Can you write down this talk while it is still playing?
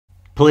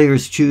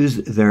Players choose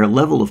their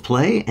level of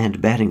play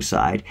and batting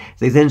side.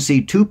 They then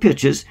see two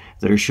pitches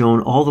that are shown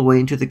all the way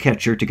into the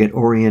catcher to get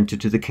oriented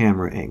to the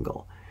camera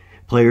angle.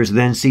 Players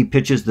then see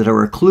pitches that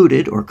are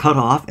occluded or cut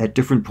off at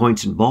different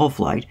points in ball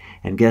flight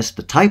and guess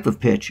the type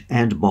of pitch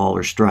and ball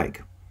or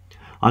strike.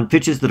 On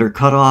pitches that are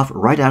cut off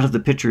right out of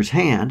the pitcher's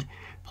hand,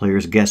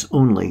 players guess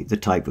only the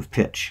type of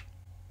pitch.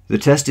 The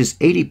test is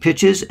 80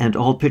 pitches, and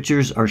all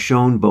pitchers are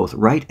shown both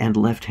right and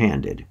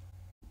left-handed.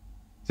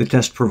 The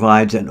test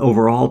provides an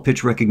overall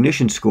pitch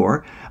recognition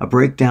score, a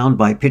breakdown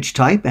by pitch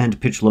type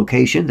and pitch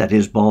location, that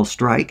is, ball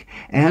strike,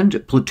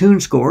 and platoon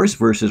scores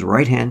versus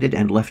right-handed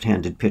and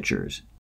left-handed pitchers.